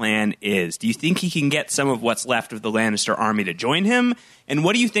Lannister's plan is? Do you think he can get some of what's left of the Lannister army to join him? And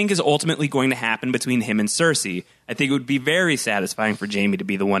what do you think is ultimately going to happen between him and Cersei? I think it would be very satisfying for Jaime to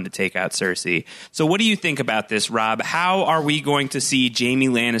be the one to take out Cersei. So what do you think about this, Rob? How are we going to see Jaime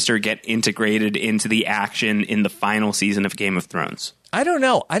Lannister get integrated into the action in the final season of Game of Thrones? I don't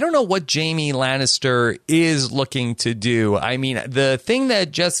know. I don't know what Jaime Lannister is looking to do. I mean, the thing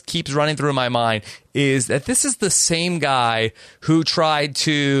that just keeps running through my mind is that this is the same guy who tried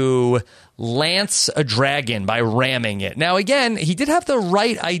to lance a dragon by ramming it. Now, again, he did have the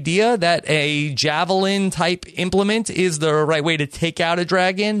right idea that a javelin type implement is the right way to take out a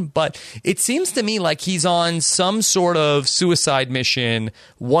dragon, but it seems to me like he's on some sort of suicide mission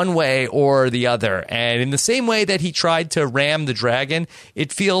one way or the other. And in the same way that he tried to ram the dragon,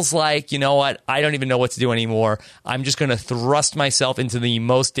 it feels like, you know what, I don't even know what to do anymore. I'm just going to thrust myself into the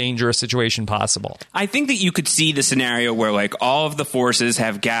most dangerous situation possible. I think that you could see the scenario where like all of the forces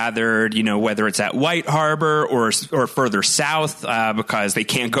have gathered, you know, whether it's at White Harbor or further south, because they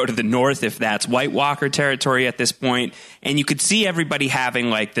can't go to the north if that's White Walker territory at this point. And you could see everybody having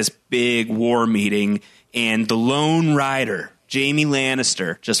like this big war meeting, and the lone rider, Jaime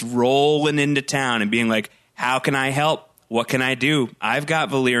Lannister, just rolling into town and being like, how can I help? What can I do? I've got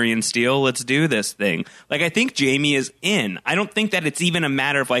Valyrian steel. Let's do this thing. Like, I think Jaime is in. I don't think that it's even a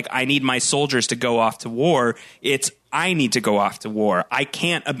matter of like, I need my soldiers to go off to war. It's, I need to go off to war. I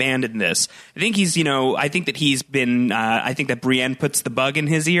can't abandon this. I think he's, you know, I think that he's been, I think that Brienne puts the bug in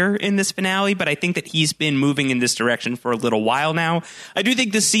his ear in this finale, but I think that he's been moving in this direction for a little while now. I do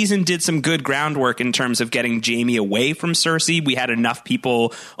think this season did some good groundwork in terms of getting Jaime away from Cersei. We had enough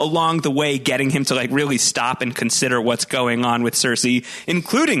people along the way getting him to like really stop and consider what's going on with Cersei,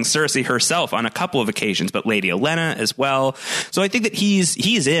 including Cersei herself on a couple of occasions, but Lady Olenna as well. So I think that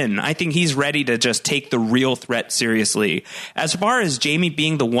he's in. I think he's ready to just take the real threat seriously. As far as Jaime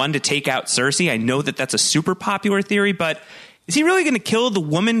being the one to take out Cersei, I know that that's a super popular theory, but is he really going to kill the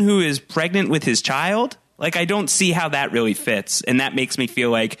woman who is pregnant with his child? Like, I don't see how that really fits, and that makes me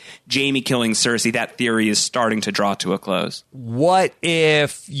feel like Jaime killing Cersei, that theory is starting to draw to a close. What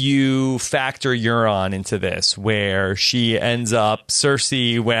if you factor Euron into this, where she ends up,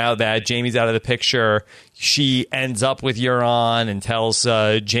 Cersei, now that Jaime's out of the picture, she ends up with Euron and tells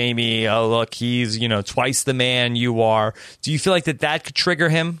Jaime, oh, look, he's, you know, twice the man you are. Do you feel like that could trigger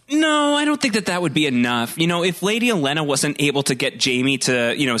him? No, I don't think that would be enough. You know, if Lady Olenna wasn't able to get Jaime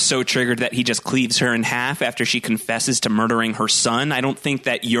to, you know, so triggered that he just cleaves her in half after she confesses to murdering her son, I don't think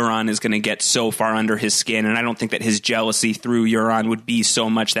that Euron is going to get so far under his skin, and I don't think that his jealousy through Euron would be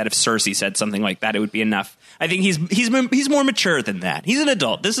so much that if Cersei said something like that, it would be enough. I think he's more mature than that. He's an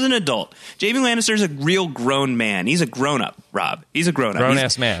adult. This is an adult. Jaime Lannister's a real grown man. He's a grown-up, Rob. He's a grown-up.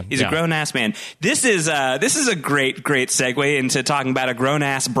 Grown-ass man. He's a grown-ass man. This is a great segue into talking about a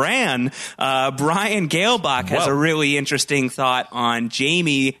grown-ass Bran. Brian Galebach has a really interesting thought on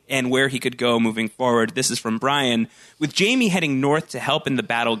Jaime and where he could go moving forward. This is from Brian. With Jaime heading north to help in the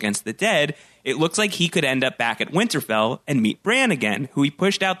battle against the dead, it looks like he could end up back at Winterfell and meet Bran again, who he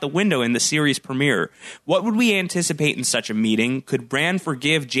pushed out the window in the series premiere. What would we anticipate in such a meeting? Could Bran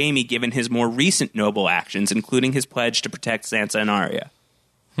forgive Jaime given his more recent noble actions, including his pledge to protect Sansa and Arya?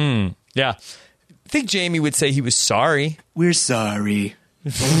 Yeah. I think Jaime would say he was sorry. We're sorry.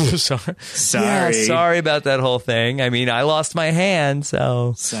 Sorry. Yeah, sorry about that whole thing. I mean, I lost my hand,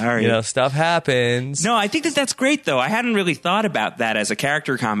 so sorry. You know, stuff happens. No, I think that's great, though. I hadn't really thought about that as a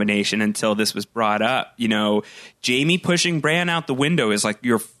character combination until this was brought up. You know, Jaime pushing Bran out the window is like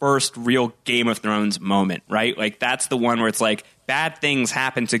your first real Game of Thrones moment, right? Like, that's the one where it's like, bad things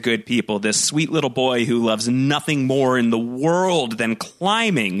happen to good people. This sweet little boy who loves nothing more in the world than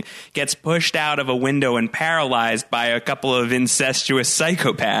climbing gets pushed out of a window and paralyzed by a couple of incestuous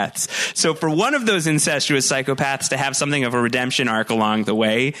psychopaths. So for one of those incestuous psychopaths to have something of a redemption arc along the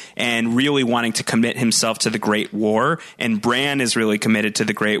way and really wanting to commit himself to the Great War, and Bran is really committed to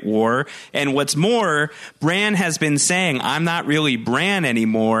the Great War. And what's more, Bran has been saying, I'm not really Bran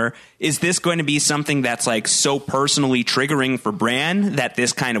anymore. Is this going to be something that's like so personally triggering for Bran that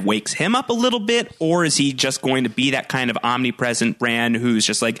this kind of wakes him up a little bit? Or is he just going to be that kind of omnipresent Bran who's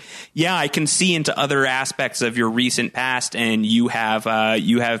just like, yeah, I can see into other aspects of your recent past, and you've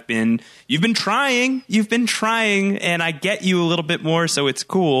been trying, and I get you a little bit more, so it's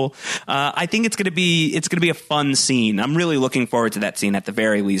cool. I think it's going to be a fun scene. I'm really looking forward to that scene at the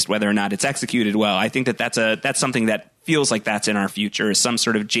very least, whether or not it's executed well. I think that's something that feels like that's in our future, some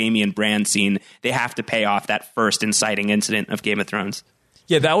sort of Jaime and Bran scene. They have to pay off that first inciting incident of Game of Thrones.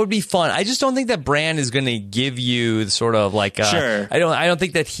 Yeah, that would be fun. I just don't think that Bran is going to give you sort of like Sure. I don't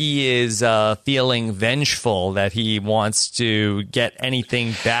think that he is feeling vengeful, that he wants to get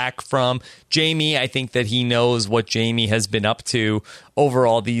anything back from Jaime. I think that he knows what Jaime has been up to over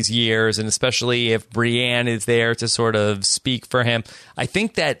all these years, and especially if Brienne is there to sort of speak for him, I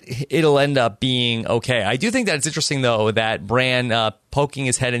think that it'll end up being okay. I do think that it's interesting, though, that Bran poking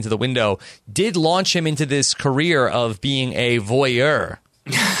his head into the window did launch him into this career of being a voyeur.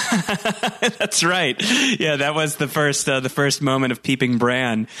 That's right. Yeah, that was the first moment of peeping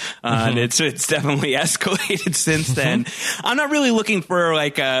Bran. And it's definitely escalated since then. I'm not really looking for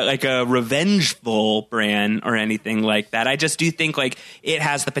like a revengeful Bran or anything like that. I just do think like it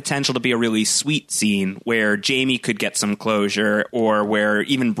has the potential to be a really sweet scene where Jaime could get some closure, or where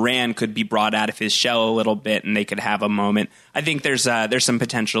even Bran could be brought out of his shell a little bit and they could have a moment. I think there's some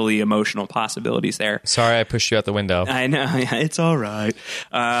potentially emotional possibilities there. Sorry, I pushed you out the window. I know. Yeah, it's all right.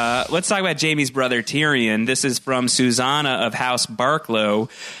 Let's talk about Jaime's brother Tyrion. This is from Susanna of House Barklow.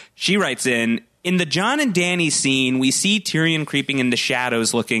 She writes in the Jon and Dany scene, we see Tyrion creeping in the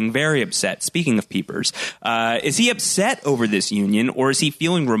shadows looking very upset. Speaking of peepers, is he upset over this union, or is he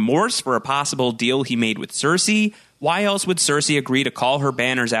feeling remorse for a possible deal he made with Cersei? Why else would Cersei agree to call her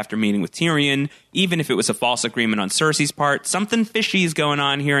banners after meeting with Tyrion, even if it was a false agreement on Cersei's part? Something fishy is going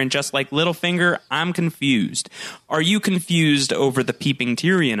on here, and just like Littlefinger, I'm confused. Are you confused over the peeping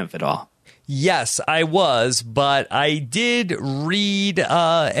Tyrion of it all? Yes, I was, but I did read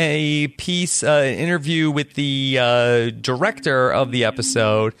a piece, an interview with the director of the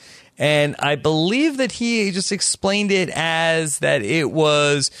episode, and I believe that he just explained it as that it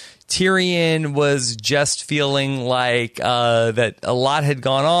was Tyrion was just feeling like that a lot had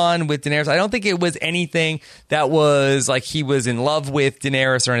gone on with Daenerys. I don't think it was anything that was like he was in love with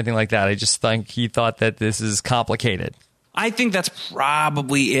Daenerys or anything like that. I just think he thought that this is complicated. I think that's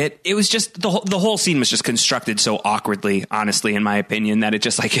probably it. It was just the whole scene was just constructed so awkwardly, honestly, in my opinion, that it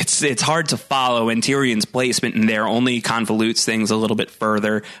just like it's hard to follow, and Tyrion's placement in there only convolutes things a little bit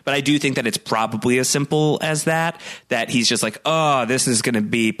further. But I do think that it's probably as simple as that he's just like, oh, this is going to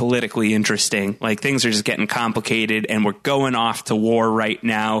be politically interesting. Like things are just getting complicated, and we're going off to war right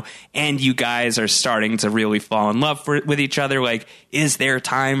now, and you guys are starting to really fall in love with each other. Like, is there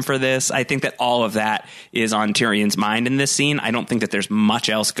time for this? I think that all of that is on Tyrion's mind in this scene. I don't think that there's much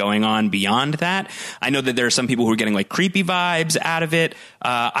else going on beyond that. I know that there are some people who are getting like creepy vibes out of it.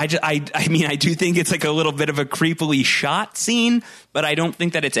 I mean, I do think it's like a little bit of a creepily shot scene, but I don't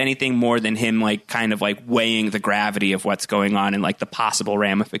think that it's anything more than him like kind of like weighing the gravity of what's going on and like the possible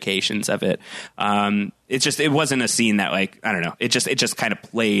ramifications of it. It wasn't a scene that like, I don't know. It just kind of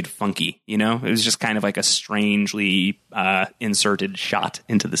played funky, you know? It was just kind of like a strangely inserted shot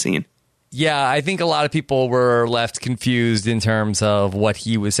into the scene. Yeah, I think a lot of people were left confused in terms of what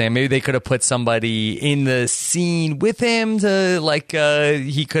he was saying. Maybe they could have put somebody in the scene with him to like,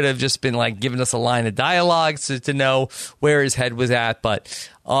 he could have just been like giving us a line of dialogue to know where his head was at. But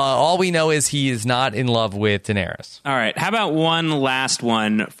all we know is he is not in love with Daenerys. All right. How about one last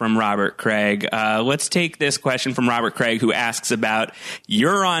one from Robert Craig? Let's take this question from Robert Craig, who asks about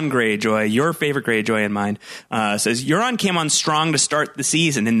Euron Greyjoy, your favorite Greyjoy and mine. Says, Euron came on strong to start the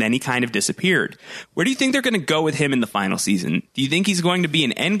season, and then he kind of disappeared. Where do you think they're going to go with him in the final season? Do you think he's going to be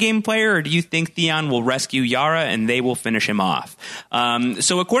an endgame player, or do you think Theon will rescue Yara and they will finish him off?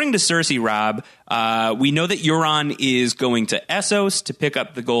 So according to Cersei, Rob, we know that Euron is going to Essos to pick up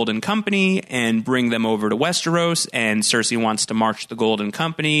the Golden Company and bring them over to Westeros, and Cersei wants to march the Golden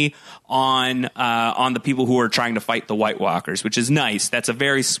Company on the people who are trying to fight the White Walkers, which is nice. That's a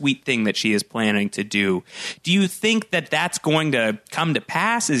very sweet thing that she is planning to do. Do you think that that's going to come to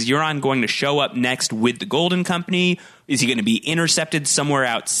pass? Is Euron going to show up next with the Golden Company? Is he going to be intercepted somewhere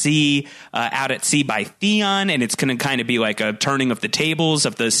out at sea by Theon, and it's going to kind of be like a turning of the tables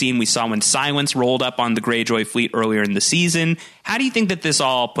of the scene we saw when Silence rolled up on the Greyjoy fleet earlier in the season? How do you think that this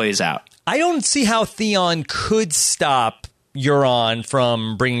all plays out? I don't see how Theon could stop Euron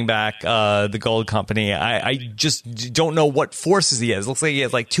from bringing back the Gold Company. I just don't know what forces he has. Looks like he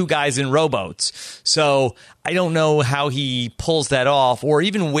has like two guys in rowboats. So I don't know how he pulls that off, or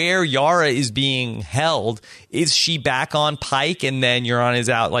even where Yara is being held. Is she back on Pike, and then Euron is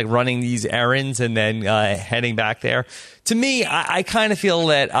out like running these errands and then heading back there? To me, I kind of feel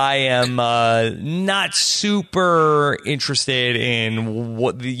that I am not super interested in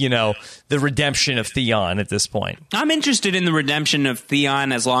what the redemption of Theon at this point. I'm interested in the redemption of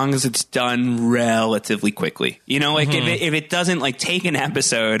Theon as long as it's done relatively quickly. You know, like if it doesn't like take an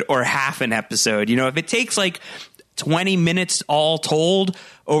episode or half an episode, you know, if it takes like 20 minutes all told,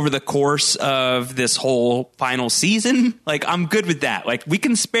 over the course of this whole final season, like, I'm good with that. Like, we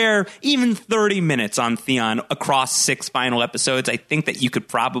can spare even 30 minutes on Theon across 6 final episodes. I think that you could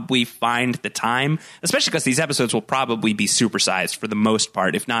probably find the time, especially because these episodes will probably be supersized for the most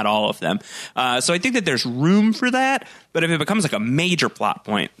part, if not all of them. So I think that there's room for that. But if it becomes like a major plot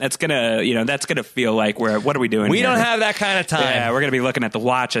point, that's gonna feel like what are we doing? We don't have that kind of time. Yeah, we're gonna be looking at the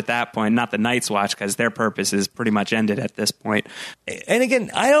Watch at that point, not the Night's Watch, because their purpose is pretty much ended at this point. And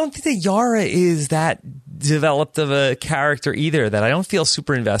again, I don't think that Yara is that developed of a character either, that I don't feel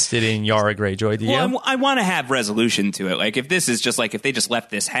super invested in Yara Greyjoy. Do you? Well, I want to have resolution to it. Like, if this is just like, if they just left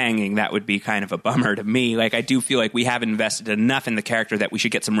this hanging, that would be kind of a bummer to me. Like, I do feel like we haven't invested enough in the character that we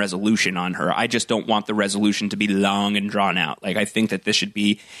should get some resolution on her. I just don't want the resolution to be long and drawn out. Like, I think that this should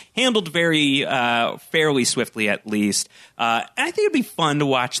be handled very fairly swiftly, at least. And I think it'd be fun to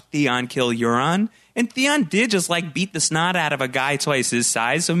watch Theon kill Euron. And Theon did just like beat the snot out of a guy twice his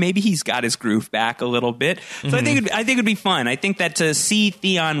size, so maybe he's got his groove back a little bit. So I think it'd be fun. I think that to see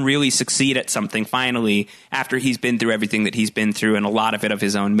Theon really succeed at something finally after he's been through everything that he's been through, and a lot of it of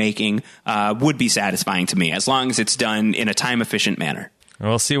his own making, would be satisfying to me, as long as it's done in a time efficient manner.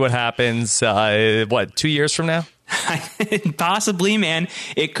 We'll see what happens. 2 years from now? Possibly, man.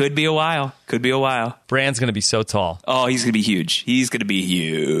 It could be a while. Bran's going to be so tall. Oh, he's going to be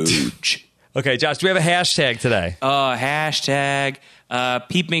huge. Okay, Josh, do we have a hashtag today? Hashtag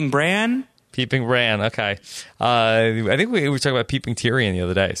Peeping Bran. Peeping Bran, okay. I think we were talking about Peeping Tyrion the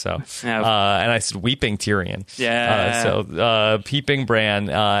other day, so. And I said Weeping Tyrion. Yeah. Peeping Bran.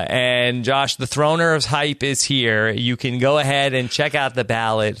 And Josh, the Throners hype is here. You can go ahead and check out the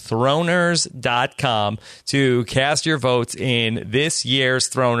ballot, throners.com, to cast your votes in this year's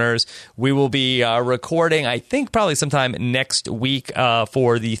Throners. We will be recording, I think, probably sometime next week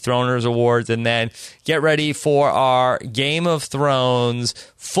for the Throners Awards, and then get ready for our Game of Thrones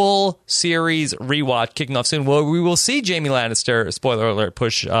full series rewatch kicking off soon. Well, we will see Jaime Lannister, spoiler alert,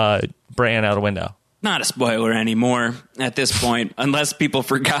 push Bran out a window. Not a spoiler anymore at this point, unless people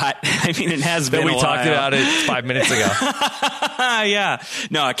forgot. I mean, it has been a while. We talked about it 5 minutes ago. Yeah.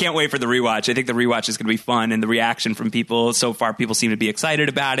 No, I can't wait for the rewatch. I think the rewatch is going to be fun, and the reaction from people so far, people seem to be excited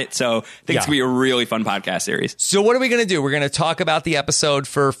about it. So I think it's going to be a really fun podcast series. So what are we going to do? We're going to talk about the episode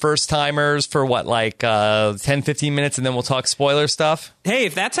for first-timers for 10, 15 minutes, and then we'll talk spoiler stuff? Hey,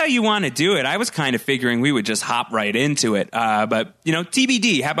 if that's how you want to do it, I was kind of figuring we would just hop right into it. But,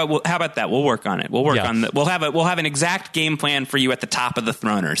 TBD. How about that? We'll work on it. We'll have an exact game plan for you at the top of the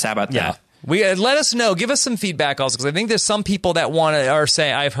Throners. How about that? Let us know. Give us some feedback also, because I think there's some people that are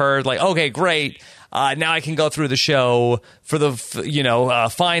saying, I've heard like, okay, great. Now I can go through the show for the,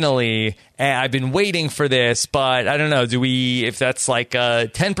 finally, and I've been waiting for this, but I don't know, if that's like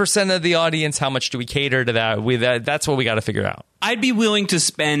 10% of the audience, how much do we cater to that? That's what we got to figure out. I'd be willing to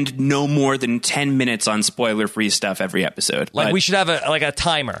spend no more than 10 minutes on spoiler-free stuff every episode. We should have a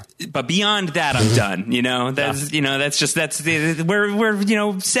timer. But beyond that, I'm done.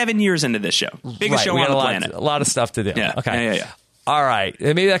 We're 7 years into this show. Biggest show on the planet. A lot of stuff to do. Yeah. Okay. Yeah. All right.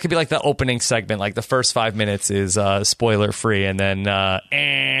 Maybe that could be like the opening segment. Like the first 5 minutes is spoiler-free, and then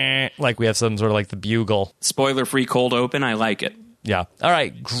like we have some sort of like the bugle. Spoiler-free cold open. I like it. Yeah. All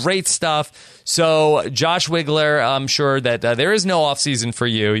right. Great stuff. So, Josh Wigler, I'm sure that there is no off season for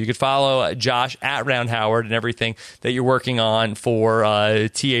you. You could follow Josh at Round Howard and everything that you're working on for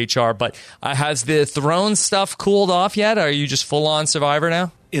THR. But has the Thrones stuff cooled off yet? Are you just full on Survivor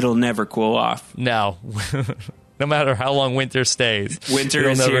now? It'll never cool off. No. No matter how long winter stays. Winter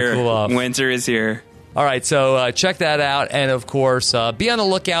is here. Winter is here. All right, so check that out. And, of course, be on the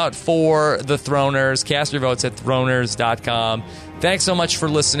lookout for the Throners. Cast your votes at throners.com. Thanks so much for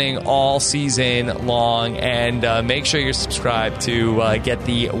listening all season long. And make sure you're subscribed to get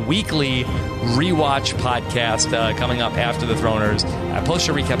the weekly rewatch podcast coming up after the Throners at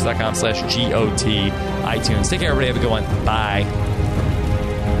postshowrecaps.com/GOT iTunes. Take care, everybody. Have a good one. Bye.